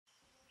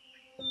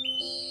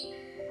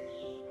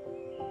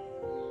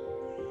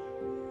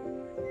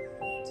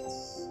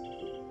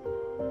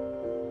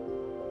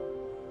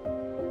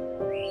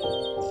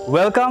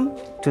Welcome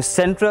to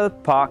Central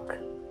Park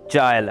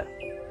Ja-Ela,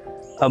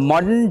 a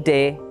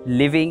modern-day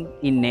living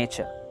in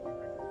nature,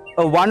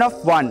 a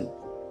one-of-one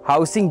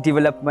housing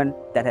development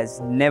that has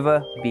never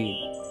been,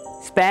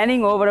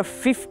 spanning over a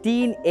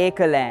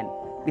 15-acre land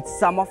with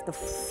some of the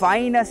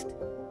finest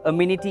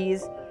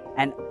amenities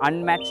and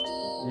unmatched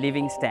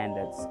living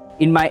standards.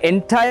 In my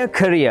entire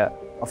career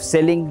of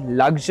selling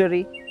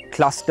luxury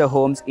cluster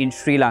homes in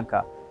Sri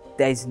Lanka,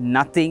 there is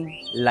nothing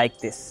like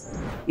this.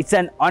 It's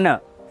an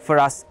honor for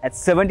us at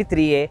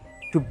 73A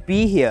to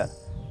be here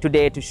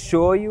today to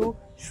show you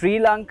Sri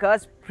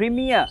Lanka's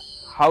premier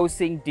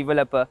housing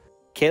developer,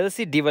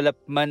 Kelsey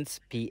Developments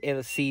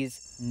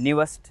PLC's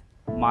newest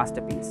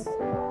masterpiece.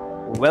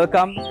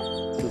 Welcome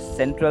to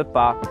Central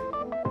Park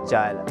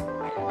Ja-Ela.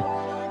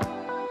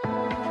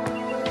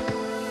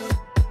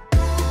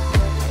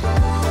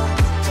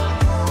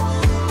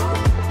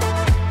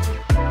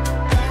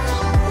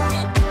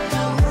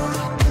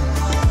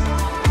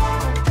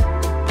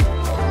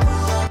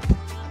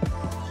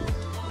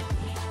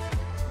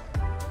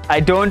 I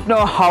don't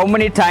know how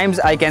many times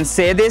I can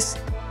say this,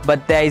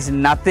 but there is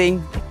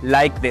nothing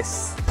like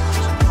this.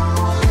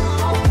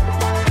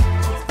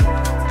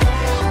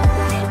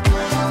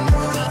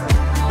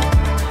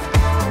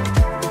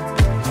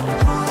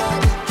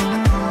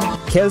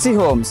 Kelsey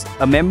Homes,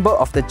 a member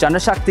of the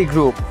Janashakti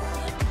Group,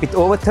 with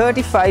over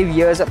 35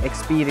 years of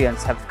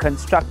experience, have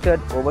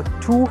constructed over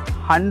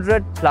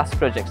 200 plus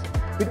projects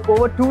with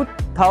over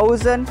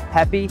 2,000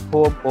 happy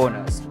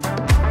homeowners.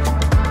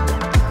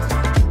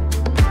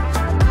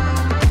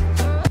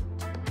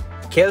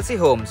 Kelsey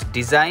Homes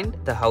designed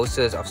the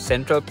houses of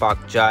Central Park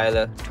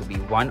Ja-Ela to be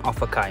one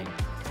of a kind,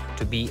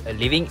 to be a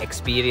living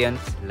experience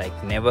like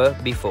never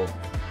before.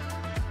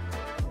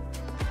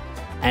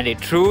 And it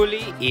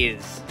truly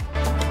is.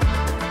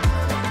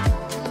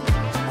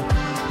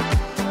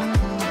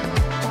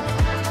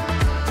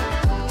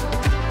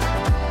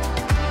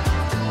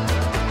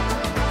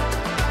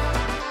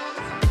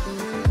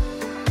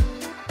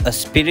 A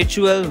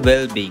spiritual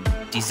well-being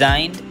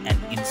designed and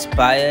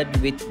inspired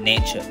with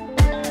nature.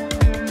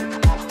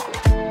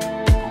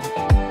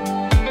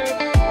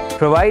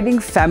 Providing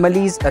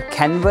families a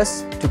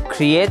canvas to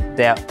create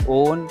their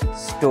own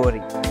story.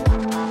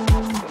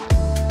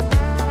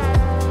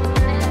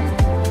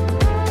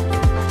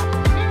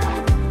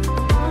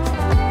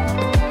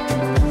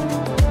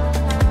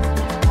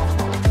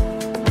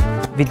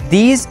 With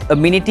these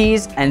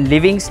amenities and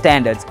living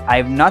standards, I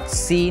have not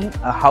seen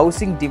a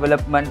housing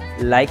development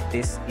like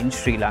this in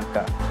Sri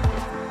Lanka.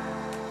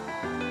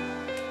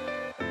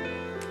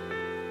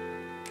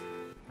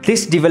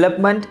 This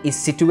development is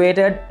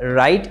situated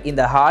right in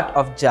the heart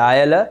of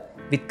Ja-Ela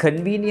with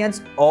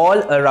convenience all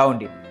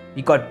around it.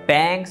 We got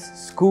banks,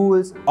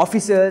 schools,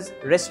 offices,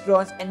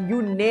 restaurants, and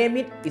you name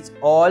it, it's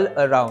all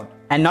around.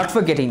 And not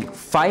forgetting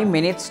 5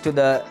 minutes to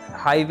the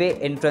highway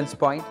entrance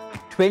point,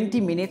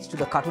 20 minutes to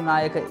the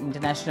Katunayaka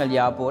International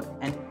Airport,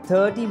 and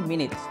 30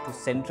 minutes to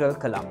Central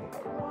Colombo.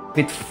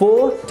 With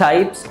 4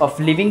 types of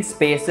living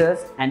spaces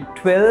and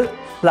 12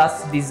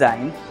 plus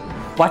design,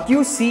 what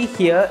you see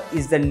here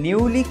is the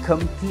newly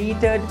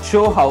completed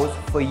show house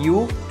for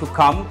you to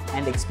come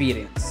and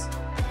experience.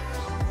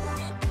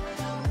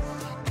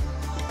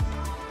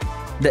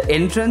 The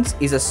entrance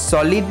is a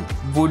solid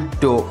wood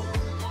door,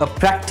 a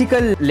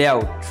practical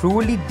layout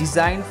truly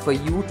designed for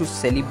you to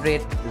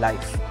celebrate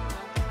life.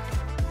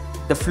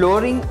 The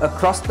flooring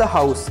across the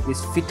house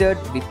is fitted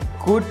with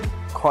good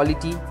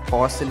quality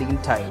porcelain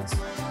tiles.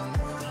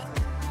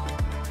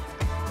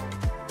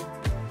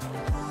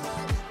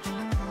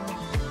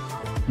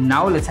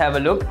 Now let's have a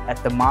look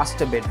at the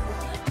master bedroom.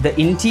 The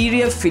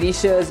interior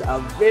finishes are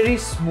very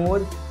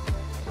smooth.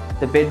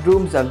 The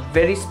bedrooms are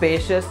very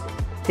spacious,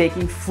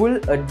 taking full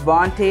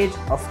advantage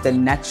of the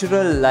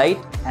natural light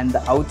and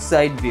the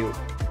outside view.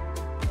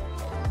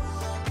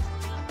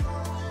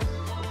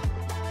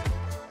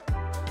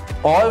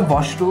 All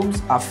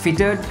washrooms are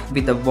fitted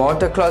with a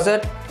water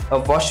closet, a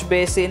wash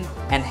basin,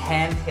 and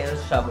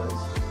handheld showers.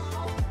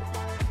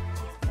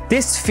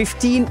 This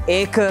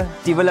 15-acre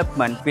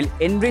development will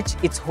enrich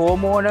its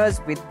homeowners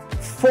with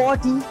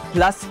 40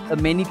 plus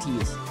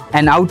amenities.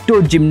 An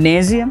outdoor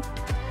gymnasium,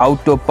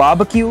 outdoor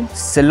barbecue,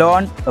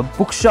 salon, a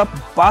bookshop,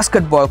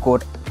 basketball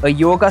court, a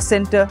yoga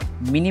center,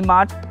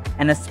 mini-mart,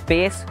 and a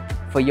space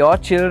for your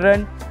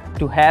children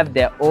to have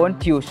their own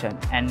tuition,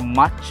 and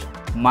much,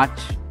 much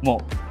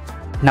more.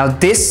 Now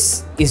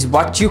this is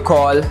what you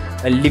call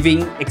a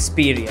living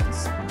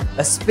experience.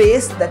 A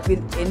space that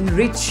will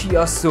enrich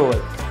your soul.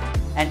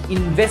 An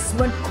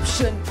investment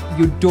option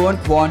you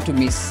don't want to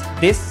miss.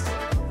 This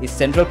is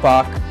Central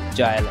Park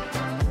Ja-Ela.